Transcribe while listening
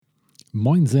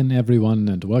Moinsen everyone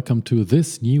and welcome to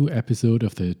this new episode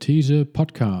of the Teaser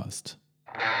podcast.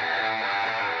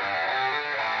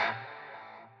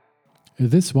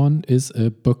 This one is a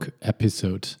book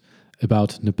episode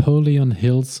about Napoleon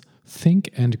Hill's Think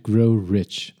and Grow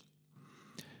Rich.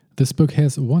 This book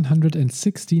has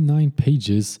 169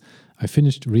 pages. I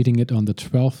finished reading it on the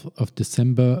 12th of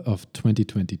December of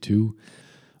 2022.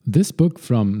 This book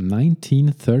from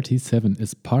 1937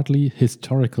 is partly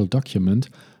historical document,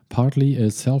 partly a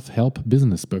self-help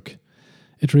business book.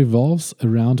 It revolves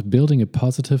around building a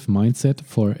positive mindset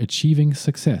for achieving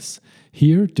success,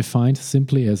 here defined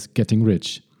simply as getting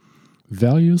rich.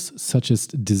 Values such as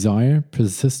desire,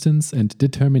 persistence, and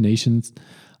determination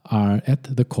are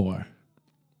at the core.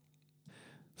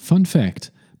 Fun fact,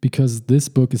 because this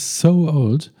book is so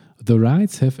old, the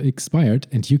rights have expired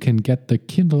and you can get the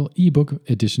Kindle ebook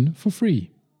edition for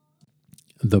free.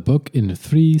 The book in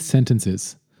 3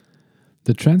 sentences.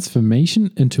 The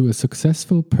transformation into a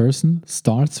successful person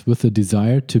starts with the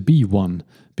desire to be one,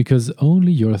 because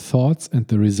only your thoughts and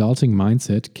the resulting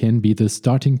mindset can be the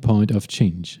starting point of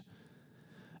change.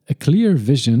 A clear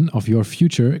vision of your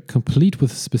future, complete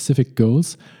with specific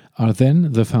goals, are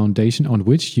then the foundation on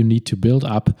which you need to build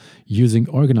up using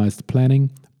organized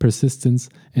planning, persistence,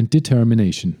 and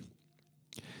determination.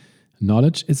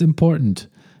 Knowledge is important,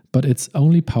 but it's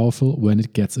only powerful when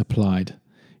it gets applied.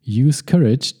 Use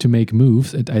courage to make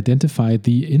moves and identify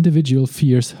the individual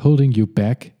fears holding you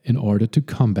back in order to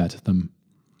combat them.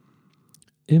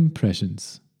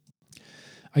 Impressions.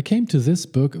 I came to this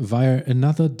book via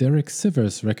another Derek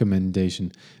Sivers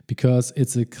recommendation because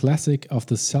it's a classic of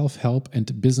the self-help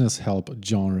and business help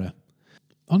genre.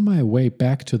 On my way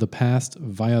back to the past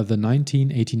via the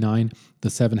 1989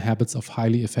 The 7 Habits of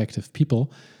Highly Effective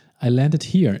People, I landed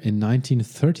here in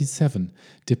 1937,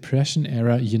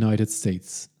 Depression-era United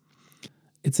States.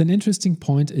 It's an interesting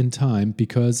point in time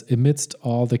because amidst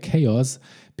all the chaos,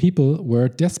 people were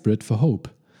desperate for hope.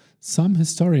 Some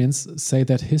historians say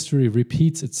that history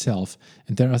repeats itself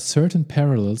and there are certain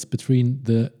parallels between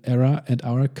the era and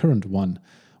our current one,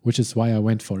 which is why I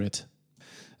went for it.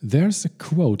 There's a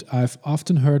quote I've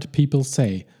often heard people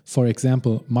say, for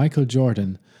example, Michael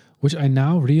Jordan, which I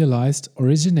now realized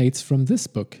originates from this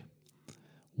book.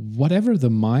 Whatever the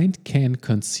mind can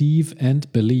conceive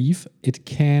and believe, it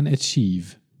can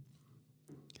achieve.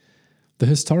 The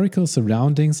historical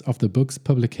surroundings of the book's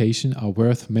publication are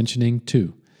worth mentioning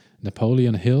too.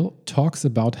 Napoleon Hill talks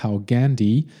about how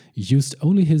Gandhi used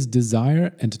only his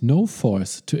desire and no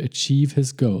force to achieve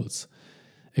his goals.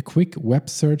 A quick web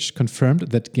search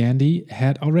confirmed that Gandhi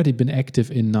had already been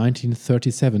active in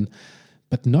 1937,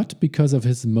 but not because of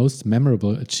his most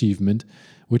memorable achievement,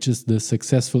 which is the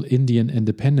successful Indian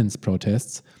independence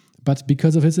protests, but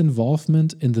because of his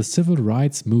involvement in the civil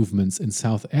rights movements in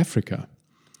South Africa.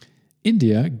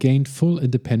 India gained full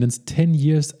independence 10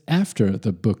 years after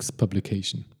the book's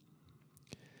publication.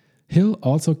 Hill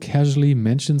also casually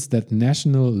mentions that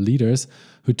national leaders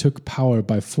who took power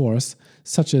by force,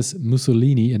 such as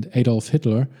Mussolini and Adolf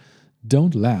Hitler,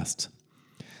 don't last.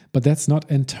 But that's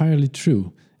not entirely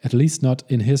true, at least not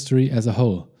in history as a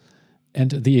whole.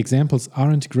 And the examples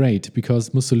aren't great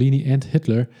because Mussolini and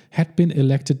Hitler had been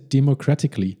elected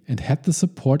democratically and had the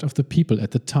support of the people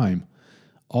at the time.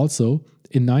 Also,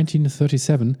 in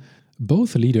 1937,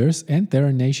 both leaders and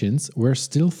their nations were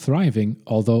still thriving,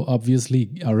 although obviously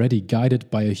already guided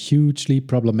by a hugely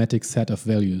problematic set of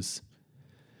values.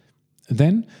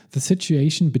 Then, the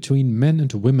situation between men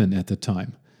and women at the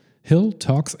time. Hill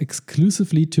talks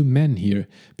exclusively to men here,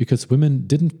 because women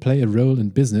didn't play a role in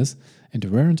business and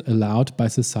weren't allowed by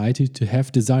society to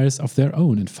have desires of their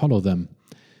own and follow them.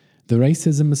 The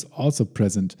racism is also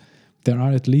present. There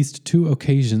are at least 2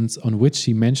 occasions on which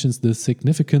he mentions the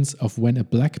significance of when a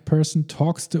black person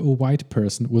talks to a white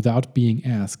person without being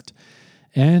asked,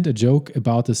 and a joke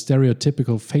about the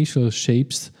stereotypical facial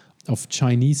shapes of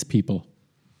Chinese people.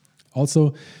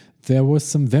 Also, there was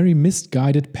some very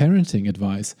misguided parenting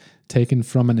advice taken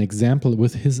from an example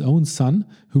with his own son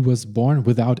who was born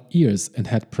without ears and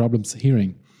had problems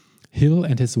hearing. Hill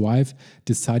and his wife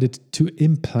decided to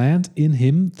implant in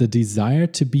him the desire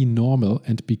to be normal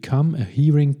and become a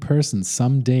hearing person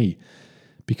someday,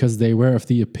 because they were of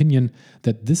the opinion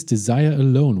that this desire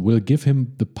alone will give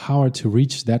him the power to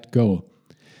reach that goal.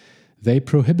 They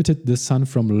prohibited the son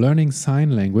from learning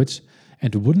sign language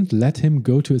and wouldn't let him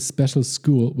go to a special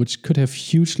school which could have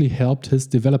hugely helped his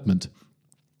development.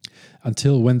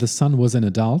 Until when the son was an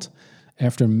adult,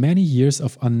 after many years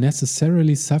of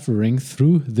unnecessarily suffering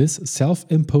through this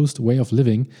self-imposed way of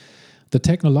living, the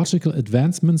technological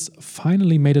advancements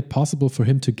finally made it possible for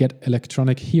him to get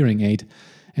electronic hearing aid,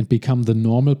 and become the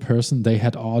normal person they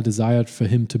had all desired for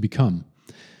him to become.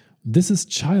 This is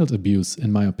child abuse,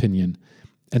 in my opinion,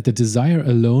 and the desire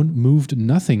alone moved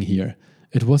nothing here.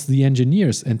 It was the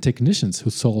engineers and technicians who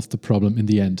solved the problem in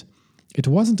the end. It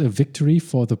wasn't a victory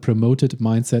for the promoted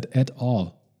mindset at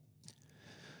all.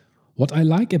 What I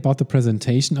like about the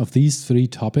presentation of these three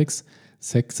topics,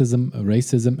 sexism,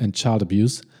 racism, and child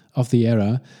abuse, of the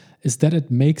era, is that it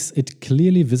makes it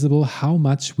clearly visible how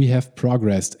much we have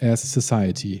progressed as a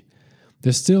society.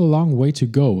 There's still a long way to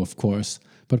go, of course,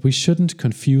 but we shouldn't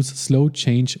confuse slow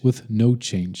change with no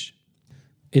change.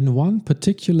 In one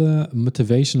particular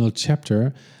motivational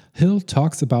chapter, Hill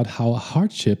talks about how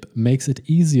hardship makes it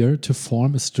easier to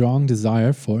form a strong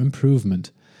desire for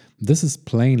improvement. This is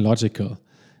plain logical.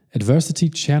 Adversity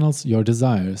channels your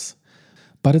desires.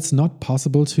 But it's not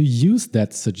possible to use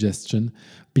that suggestion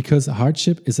because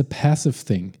hardship is a passive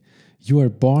thing. You are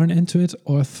born into it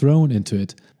or thrown into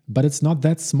it, but it's not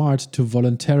that smart to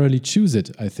voluntarily choose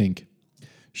it, I think.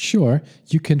 Sure,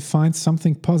 you can find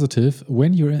something positive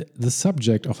when you're the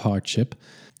subject of hardship,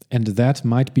 and that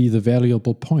might be the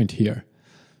valuable point here.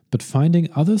 But finding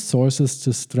other sources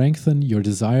to strengthen your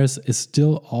desires is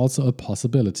still also a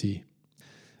possibility.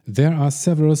 There are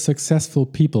several successful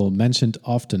people mentioned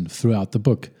often throughout the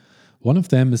book. One of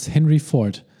them is Henry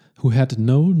Ford, who had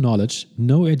no knowledge,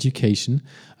 no education,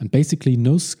 and basically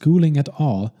no schooling at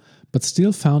all, but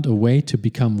still found a way to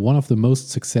become one of the most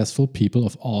successful people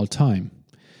of all time.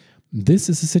 This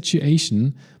is a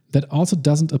situation that also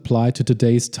doesn't apply to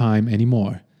today's time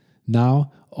anymore.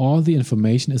 Now, all the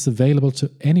information is available to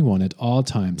anyone at all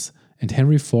times, and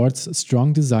Henry Ford's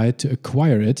strong desire to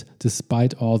acquire it,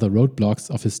 despite all the roadblocks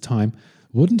of his time,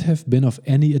 wouldn't have been of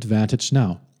any advantage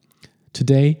now.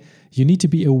 Today, you need to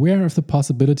be aware of the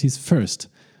possibilities first,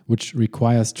 which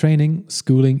requires training,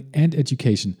 schooling, and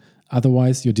education.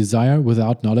 Otherwise, your desire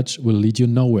without knowledge will lead you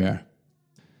nowhere.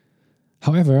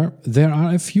 However, there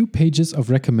are a few pages of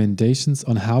recommendations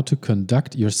on how to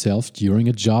conduct yourself during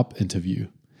a job interview.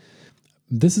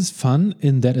 This is fun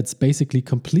in that it's basically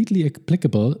completely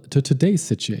applicable to today's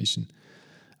situation.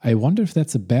 I wonder if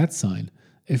that's a bad sign,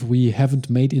 if we haven't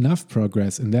made enough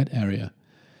progress in that area.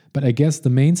 But I guess the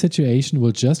main situation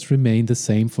will just remain the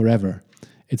same forever.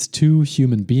 It's two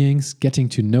human beings getting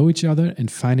to know each other and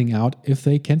finding out if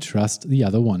they can trust the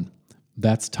other one.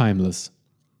 That's timeless.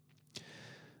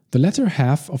 The latter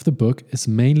half of the book is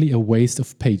mainly a waste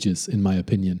of pages, in my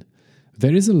opinion.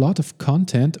 There is a lot of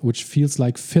content which feels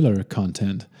like filler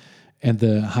content, and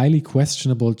the highly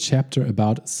questionable chapter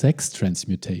about sex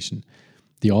transmutation.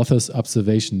 The author's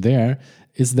observation there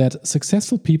is that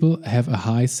successful people have a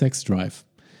high sex drive.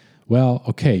 Well,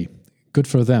 okay, good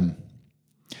for them.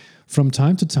 From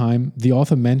time to time, the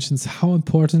author mentions how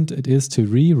important it is to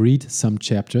reread some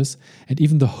chapters and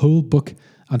even the whole book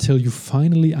until you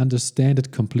finally understand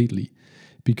it completely,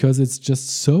 because it's just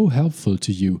so helpful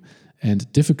to you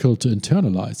and difficult to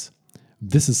internalize.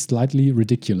 This is slightly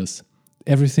ridiculous.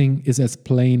 Everything is as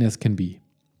plain as can be.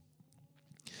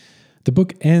 The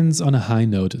book ends on a high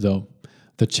note, though.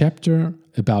 The chapter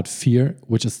about fear,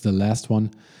 which is the last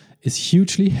one, is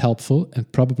hugely helpful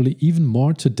and probably even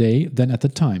more today than at the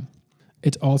time.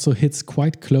 It also hits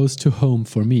quite close to home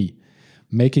for me.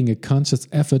 Making a conscious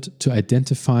effort to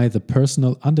identify the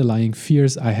personal underlying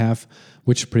fears I have,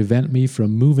 which prevent me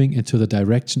from moving into the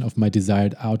direction of my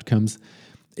desired outcomes,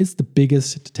 is the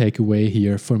biggest takeaway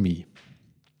here for me.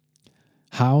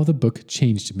 How the book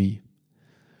changed me.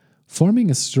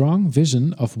 Forming a strong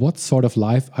vision of what sort of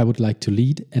life I would like to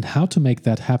lead and how to make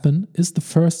that happen is the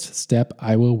first step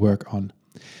I will work on.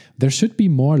 There should be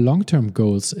more long-term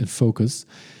goals in focus,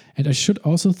 and I should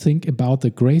also think about the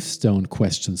gravestone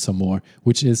question some more,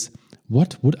 which is,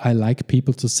 what would I like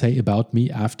people to say about me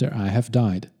after I have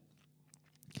died?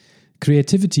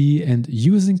 Creativity and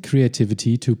using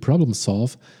creativity to problem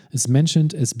solve is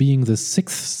mentioned as being the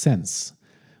sixth sense.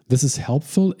 This is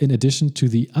helpful in addition to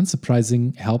the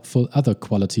unsurprising helpful other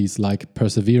qualities like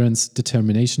perseverance,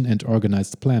 determination, and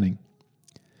organized planning.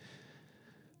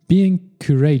 Being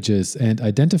courageous and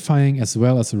identifying as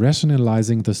well as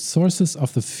rationalizing the sources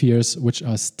of the fears which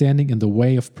are standing in the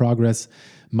way of progress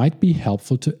might be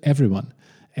helpful to everyone,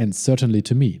 and certainly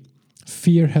to me.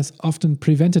 Fear has often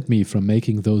prevented me from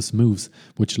making those moves,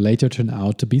 which later turn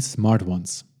out to be smart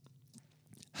ones.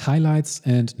 Highlights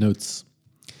and notes.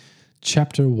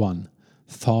 Chapter 1.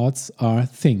 Thoughts are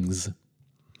things.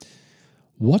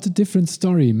 What a different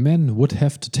story men would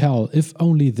have to tell if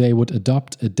only they would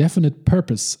adopt a definite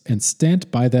purpose and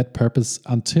stand by that purpose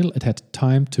until it had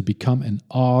time to become an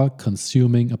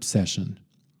all-consuming obsession.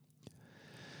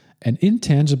 An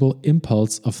intangible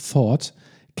impulse of thought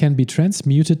can be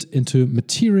transmuted into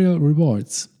material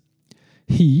rewards.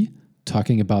 He,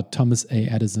 talking about Thomas A.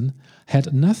 Edison,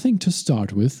 had nothing to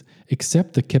start with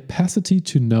except the capacity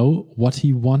to know what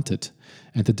he wanted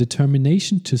and the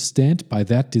determination to stand by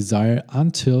that desire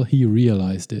until he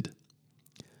realized it.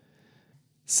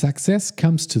 Success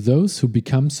comes to those who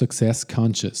become success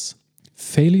conscious.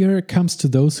 Failure comes to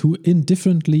those who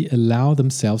indifferently allow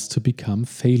themselves to become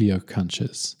failure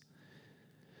conscious.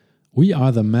 We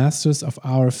are the masters of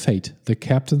our fate, the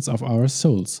captains of our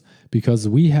souls, because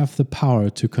we have the power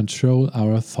to control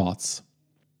our thoughts.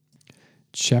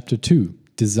 Chapter 2.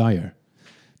 Desire.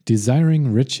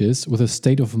 Desiring riches with a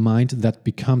state of mind that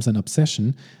becomes an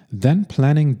obsession, then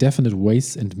planning definite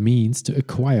ways and means to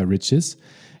acquire riches,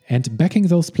 and backing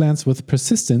those plans with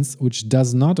persistence which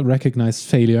does not recognize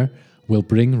failure, will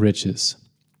bring riches.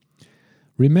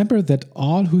 Remember that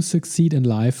all who succeed in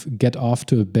life get off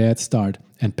to a bad start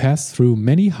and pass through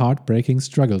many heartbreaking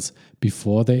struggles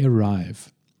before they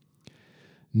arrive.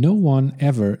 No one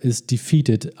ever is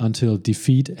defeated until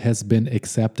defeat has been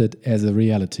accepted as a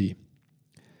reality.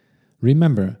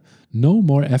 Remember, no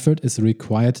more effort is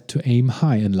required to aim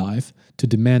high in life, to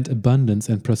demand abundance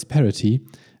and prosperity,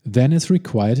 than is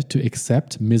required to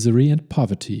accept misery and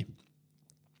poverty.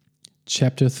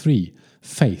 Chapter 3.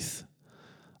 Faith.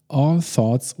 All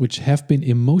thoughts which have been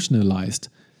emotionalized,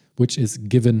 which is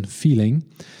given feeling,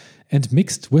 and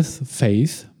mixed with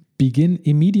faith, begin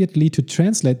immediately to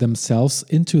translate themselves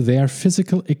into their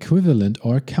physical equivalent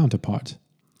or counterpart.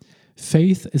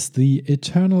 Faith is the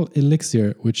eternal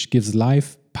elixir which gives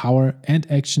life, power, and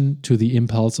action to the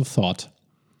impulse of thought.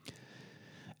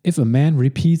 If a man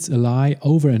repeats a lie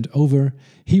over and over,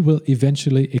 he will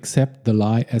eventually accept the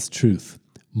lie as truth.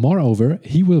 Moreover,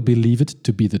 he will believe it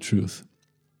to be the truth.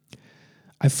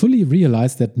 I fully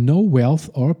realize that no wealth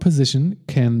or position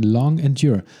can long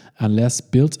endure unless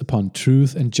built upon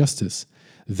truth and justice.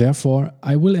 Therefore,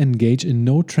 I will engage in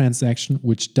no transaction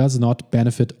which does not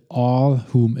benefit all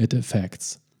whom it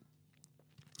affects.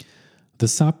 The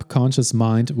subconscious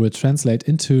mind will translate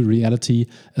into reality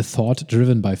a thought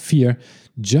driven by fear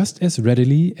just as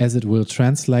readily as it will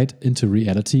translate into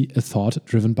reality a thought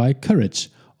driven by courage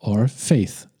or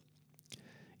faith.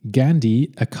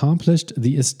 Gandhi accomplished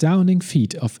the astounding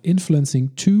feat of influencing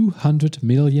 200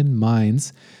 million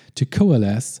minds to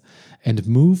coalesce and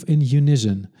move in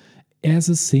unison as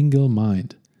a single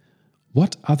mind.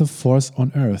 What other force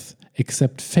on earth,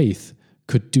 except faith,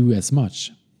 could do as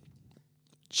much?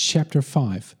 Chapter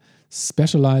 5.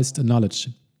 Specialized knowledge.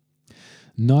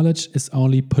 Knowledge is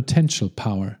only potential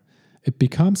power. It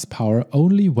becomes power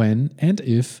only when and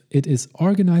if it is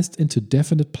organized into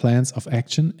definite plans of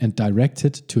action and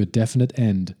directed to a definite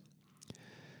end.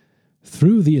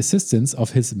 Through the assistance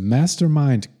of his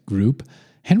mastermind group,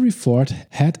 Henry Ford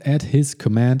had at his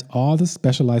command all the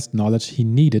specialized knowledge he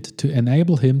needed to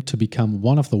enable him to become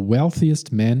one of the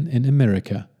wealthiest men in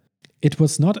America. It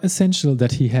was not essential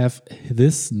that he have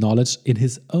this knowledge in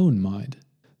his own mind.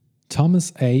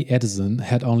 Thomas A. Edison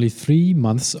had only 3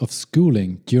 months of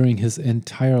schooling during his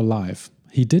entire life.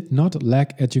 He did not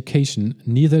lack education,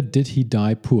 neither did he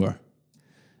die poor.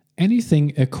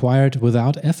 Anything acquired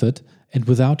without effort and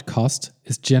without cost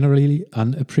is generally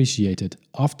unappreciated,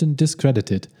 often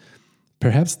discredited.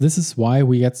 Perhaps this is why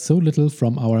we get so little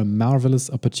from our marvelous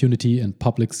opportunity in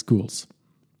public schools.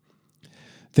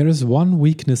 There is one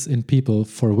weakness in people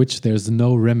for which there is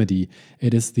no remedy.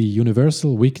 It is the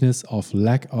universal weakness of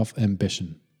lack of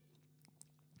ambition.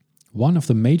 One of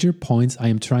the major points I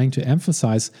am trying to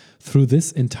emphasize through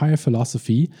this entire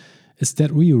philosophy is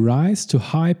that we rise to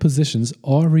high positions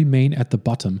or remain at the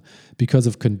bottom because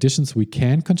of conditions we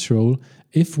can control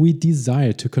if we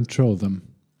desire to control them.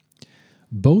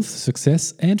 Both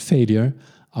success and failure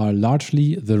are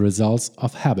largely the results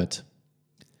of habit.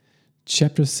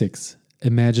 Chapter 6.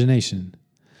 Imagination.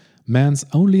 Man's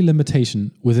only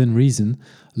limitation within reason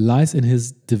lies in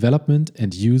his development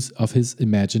and use of his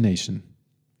imagination.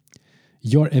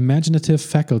 Your imaginative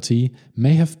faculty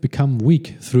may have become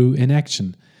weak through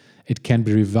inaction. It can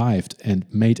be revived and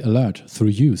made alert through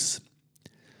use.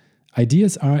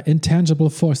 Ideas are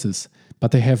intangible forces, but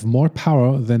they have more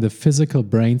power than the physical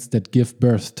brains that give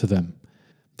birth to them.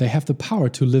 They have the power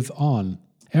to live on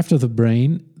after the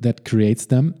brain that creates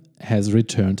them has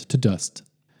returned to dust.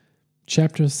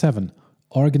 Chapter 7.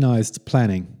 Organized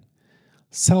planning.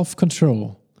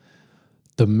 Self-control.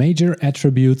 The major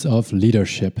attributes of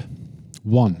leadership.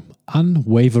 1.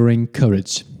 Unwavering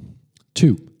courage.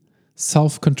 2.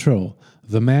 Self-control.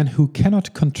 The man who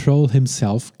cannot control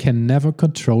himself can never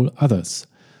control others.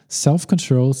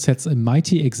 Self-control sets a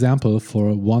mighty example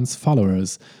for one's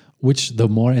followers, which the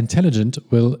more intelligent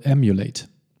will emulate.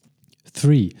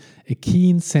 3. A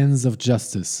keen sense of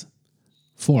justice.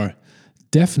 4.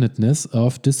 Definiteness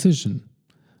of decision.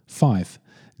 5.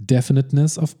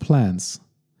 Definiteness of plans.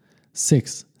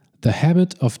 6. The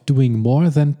habit of doing more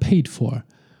than paid for.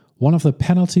 One of the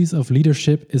penalties of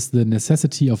leadership is the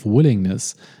necessity of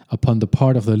willingness upon the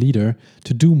part of the leader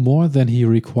to do more than he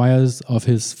requires of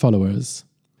his followers.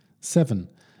 7.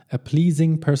 A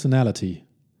pleasing personality.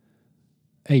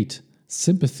 8.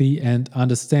 Sympathy and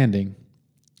understanding.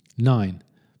 9.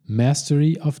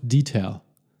 Mastery of detail.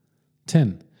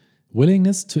 10.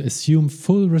 Willingness to assume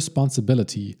full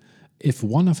responsibility. If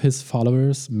one of his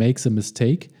followers makes a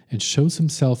mistake and shows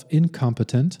himself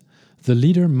incompetent, the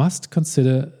leader must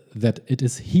consider that it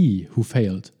is he who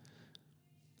failed.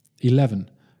 11.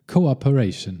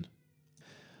 Cooperation.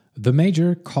 The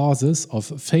major causes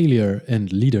of failure in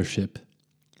leadership.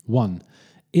 1.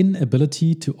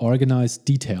 Inability to organize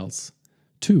details.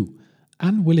 2.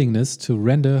 Unwillingness to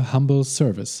render humble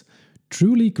service.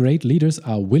 Truly great leaders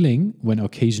are willing, when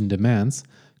occasion demands,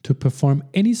 to perform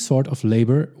any sort of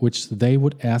labor which they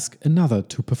would ask another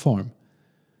to perform.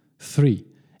 3.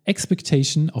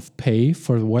 Expectation of pay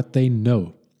for what they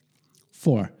know.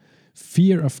 4.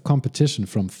 Fear of competition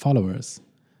from followers.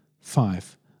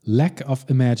 5. Lack of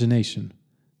imagination.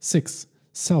 6.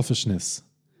 Selfishness.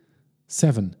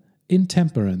 7.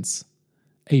 Intemperance.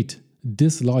 8.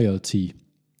 Disloyalty.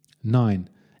 9.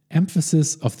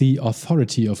 Emphasis of the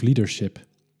authority of leadership.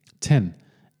 10.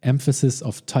 Emphasis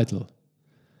of title.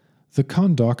 The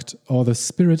conduct or the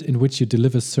spirit in which you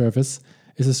deliver service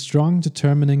is a strong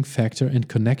determining factor in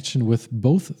connection with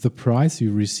both the price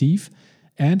you receive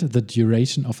and the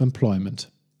duration of employment.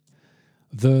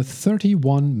 The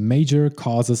 31 major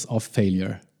causes of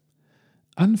failure.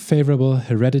 Unfavorable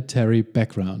hereditary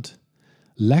background.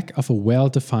 Lack of a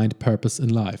well-defined purpose in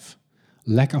life.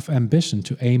 Lack of ambition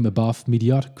to aim above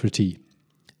mediocrity.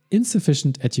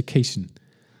 Insufficient education.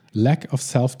 Lack of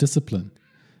self-discipline.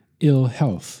 Ill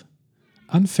health.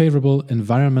 Unfavorable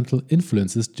environmental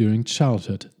influences during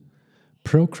childhood.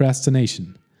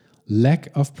 Procrastination. Lack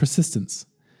of persistence.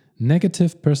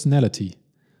 Negative personality.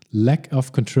 Lack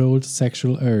of controlled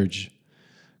sexual urge.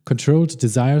 Controlled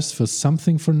desires for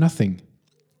something for nothing.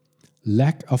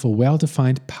 Lack of a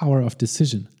well-defined power of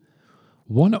decision.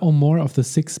 One or more of the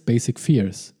 6 basic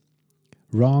fears.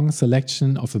 Wrong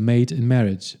selection of a mate in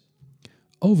marriage.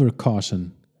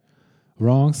 Overcaution.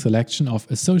 Wrong selection of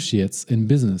associates in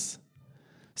business.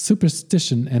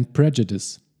 Superstition and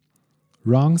prejudice.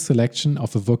 Wrong selection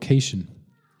of a vocation.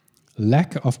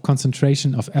 Lack of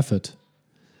concentration of effort.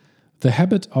 The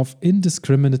habit of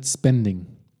indiscriminate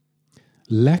spending.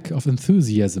 Lack of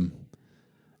enthusiasm.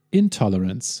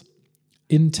 Intolerance.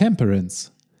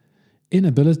 Intemperance.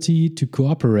 Inability to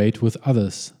cooperate with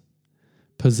others.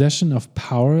 Possession of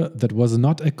power that was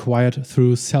not acquired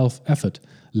through self-effort,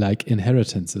 like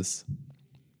inheritances.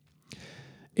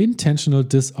 Intentional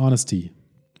dishonesty.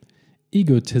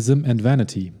 Egotism and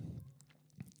vanity.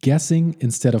 Guessing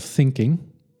instead of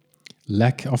thinking.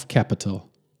 Lack of capital.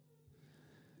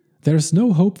 There is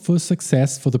no hope for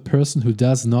success for the person who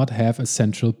does not have a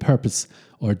central purpose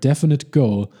or definite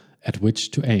goal at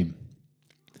which to aim.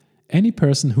 Any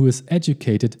person who is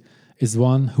educated is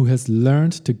one who has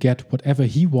learned to get whatever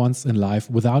he wants in life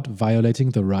without violating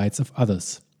the rights of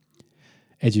others.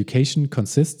 Education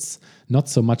consists not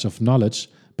so much of knowledge,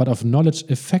 but of knowledge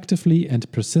effectively and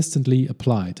persistently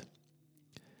applied.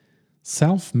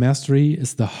 Self-mastery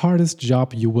is the hardest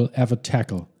job you will ever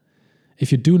tackle.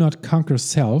 If you do not conquer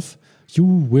self, you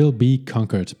will be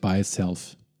conquered by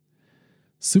self.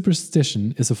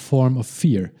 Superstition is a form of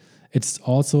fear. It's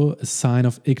also a sign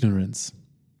of ignorance.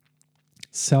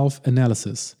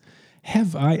 Self-analysis.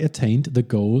 Have I attained the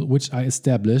goal which I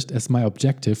established as my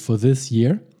objective for this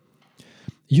year?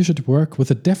 You should work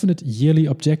with a definite yearly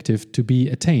objective to be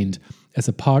attained as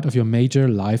a part of your major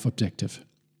life objective.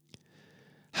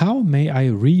 How may I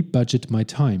re-budget my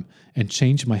time and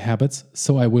change my habits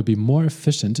so I will be more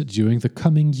efficient during the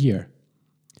coming year?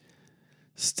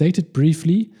 Stated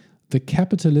briefly, the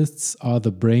capitalists are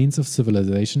the brains of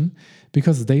civilization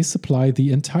because they supply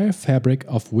the entire fabric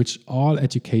of which all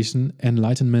education,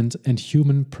 enlightenment, and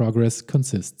human progress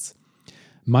consists.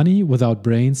 Money without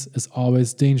brains is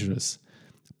always dangerous.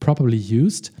 Properly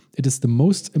used, it is the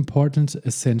most important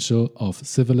essential of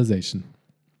civilization.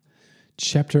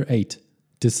 Chapter 8.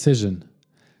 Decision.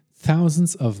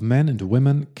 Thousands of men and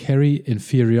women carry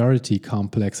inferiority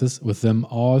complexes with them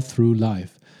all through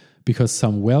life, because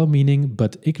some well-meaning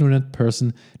but ignorant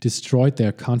person destroyed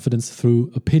their confidence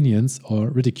through opinions or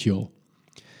ridicule.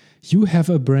 You have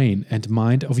a brain and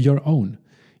mind of your own.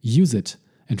 Use it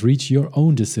and reach your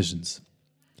own decisions.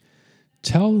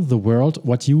 Tell the world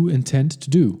what you intend to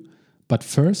do, but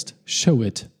first show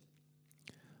it.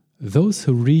 Those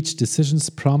who reach decisions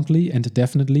promptly and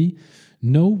definitely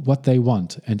know what they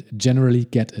want and generally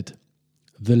get it.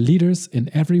 The leaders in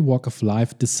every walk of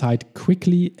life decide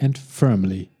quickly and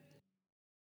firmly.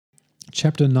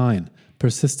 Chapter 9.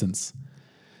 Persistence.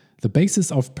 The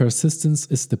basis of persistence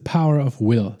is the power of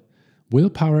will.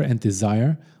 Willpower and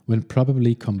desire, when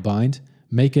properly combined,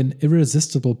 make an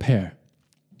irresistible pair.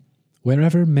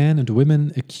 Wherever men and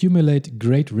women accumulate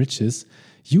great riches,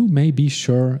 you may be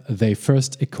sure they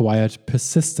first acquired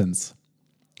persistence.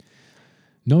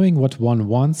 Knowing what one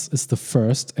wants is the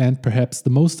first and perhaps the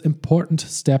most important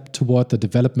step toward the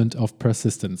development of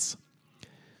persistence.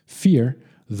 Fear,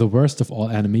 the worst of all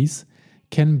enemies,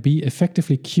 can be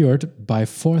effectively cured by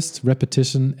forced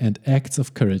repetition and acts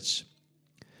of courage.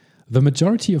 The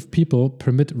majority of people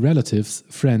permit relatives,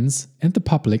 friends, and the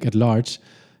public at large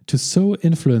to so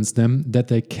influence them that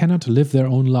they cannot live their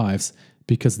own lives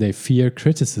because they fear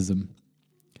criticism.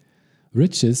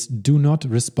 Riches do not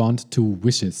respond to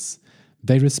wishes.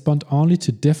 They respond only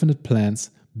to definite plans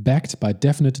backed by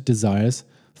definite desires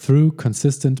through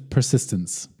consistent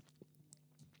persistence.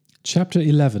 Chapter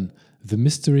 11. The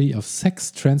mystery of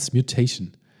sex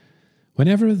transmutation.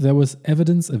 Whenever there was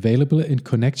evidence available in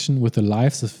connection with the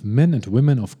lives of men and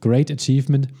women of great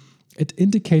achievement, it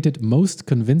indicated most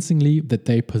convincingly that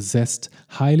they possessed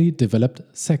highly developed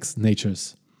sex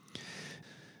natures.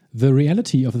 The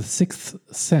reality of the sixth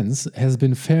sense has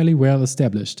been fairly well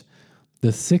established.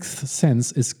 The sixth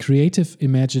sense is creative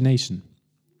imagination.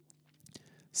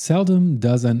 Seldom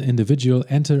does an individual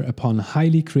enter upon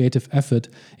highly creative effort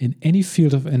in any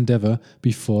field of endeavor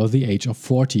before the age of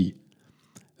 40.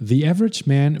 The average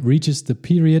man reaches the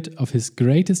period of his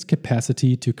greatest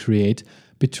capacity to create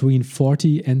between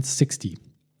 40 and 60.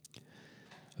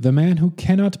 The man who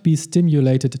cannot be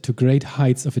stimulated to great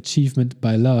heights of achievement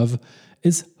by love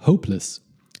is hopeless.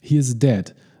 He is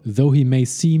dead, though he may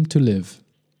seem to live.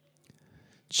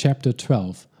 Chapter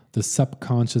 12. The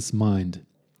subconscious mind.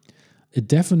 A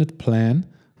definite plan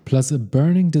plus a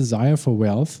burning desire for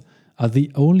wealth are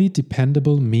the only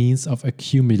dependable means of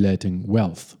accumulating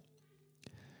wealth.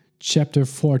 Chapter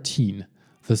 14.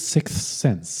 The sixth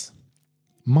sense.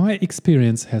 My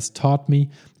experience has taught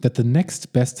me that the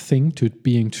next best thing to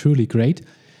being truly great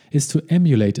is to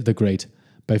emulate the great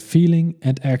by feeling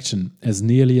and action as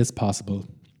nearly as possible.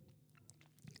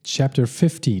 Chapter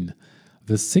 15.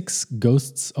 The six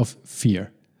ghosts of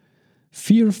fear.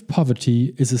 Fear of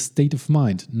poverty is a state of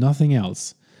mind, nothing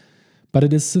else. But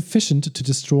it is sufficient to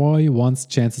destroy one's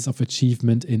chances of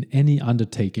achievement in any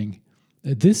undertaking.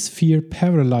 This fear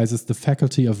paralyzes the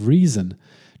faculty of reason,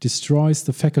 destroys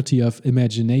the faculty of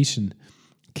imagination,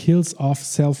 kills off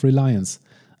self-reliance,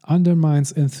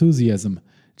 undermines enthusiasm,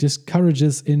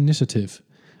 discourages initiative,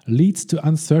 leads to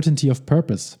uncertainty of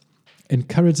purpose,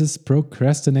 encourages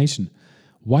procrastination,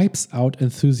 wipes out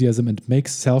enthusiasm and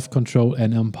makes self-control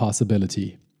an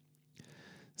impossibility.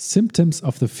 Symptoms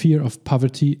of the fear of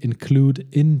poverty include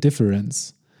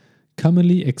indifference,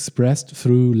 commonly expressed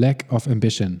through lack of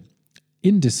ambition,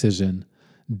 indecision,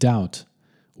 doubt,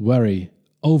 worry,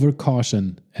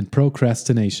 overcaution, and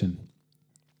procrastination.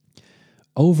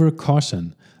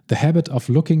 Overcaution, the habit of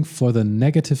looking for the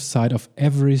negative side of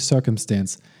every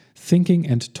circumstance, thinking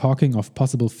and talking of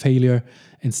possible failure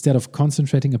instead of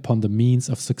concentrating upon the means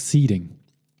of succeeding.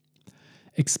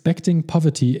 Expecting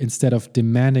poverty instead of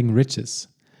demanding riches.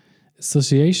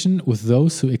 Association with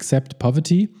those who accept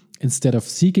poverty instead of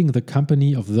seeking the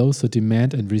company of those who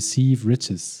demand and receive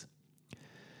riches.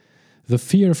 The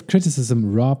fear of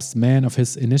criticism robs man of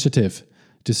his initiative,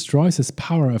 destroys his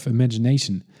power of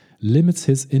imagination, limits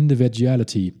his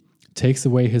individuality, takes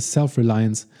away his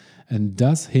self-reliance, and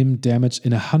does him damage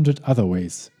in 100 other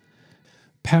ways.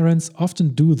 Parents often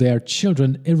do their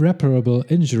children irreparable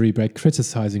injury by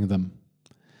criticizing them.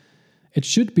 It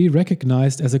should be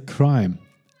recognized as a crime.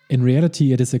 In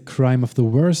reality, it is a crime of the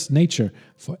worst nature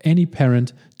for any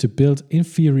parent to build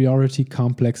inferiority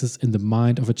complexes in the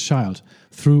mind of a child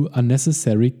through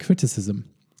unnecessary criticism.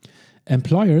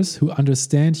 Employers who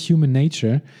understand human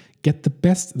nature get the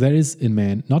best there is in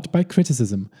man, not by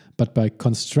criticism, but by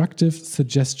constructive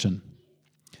suggestion.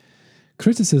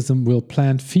 Criticism will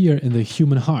plant fear in the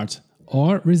human heart,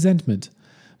 or resentment,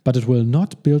 but it will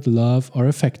not build love or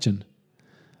affection.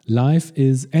 Life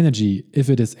is energy, if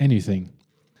it is anything.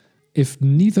 If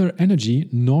neither energy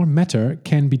nor matter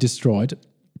can be destroyed,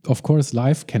 of course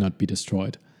life cannot be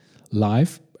destroyed.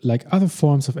 Life, like other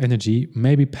forms of energy,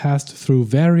 may be passed through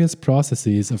various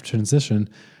processes of transition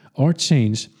or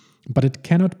change, but it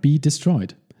cannot be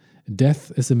destroyed.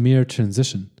 Death is a mere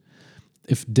transition.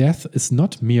 if death is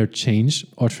not mere change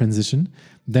or transition,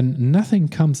 then nothing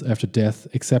comes after death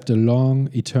except a long,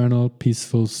 eternal,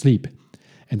 peaceful sleep.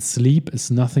 And sleep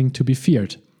is nothing to be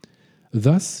feared.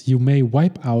 Thus, you may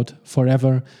wipe out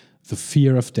forever the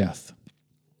fear of death.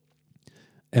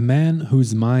 A man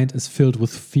whose mind is filled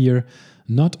with fear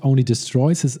not only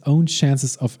destroys his own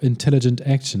chances of intelligent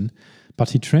action,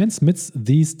 but he transmits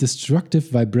these destructive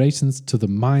vibrations to the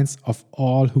minds of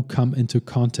all who come into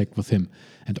contact with him,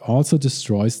 and also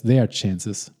destroys their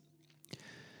chances.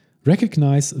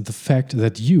 Recognize the fact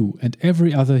that you and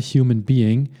every other human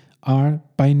being are,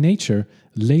 by nature,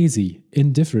 lazy,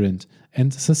 indifferent,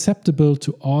 and susceptible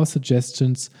to all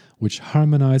suggestions which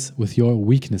harmonize with your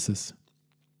weaknesses.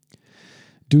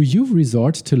 Do you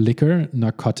resort to liquor,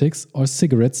 narcotics, or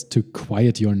cigarettes to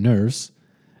quiet your nerves?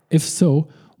 If so,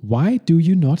 why do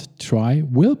you not try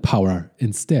willpower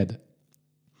instead?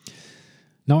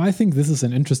 Now, I think this is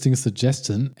an interesting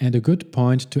suggestion and a good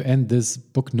point to end this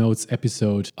book notes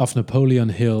episode of Napoleon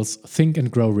Hill's Think and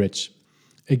Grow Rich.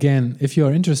 Again, if you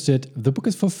are interested, the book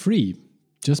is for free,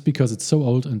 just because it's so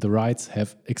old and the rights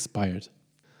have expired.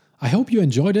 I hope you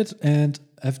enjoyed it and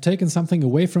have taken something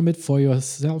away from it for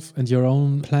yourself and your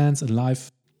own plans in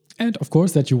life. And of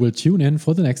course that you will tune in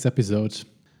for the next episode.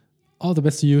 All the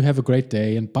best to you, have a great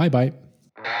day, and bye-bye.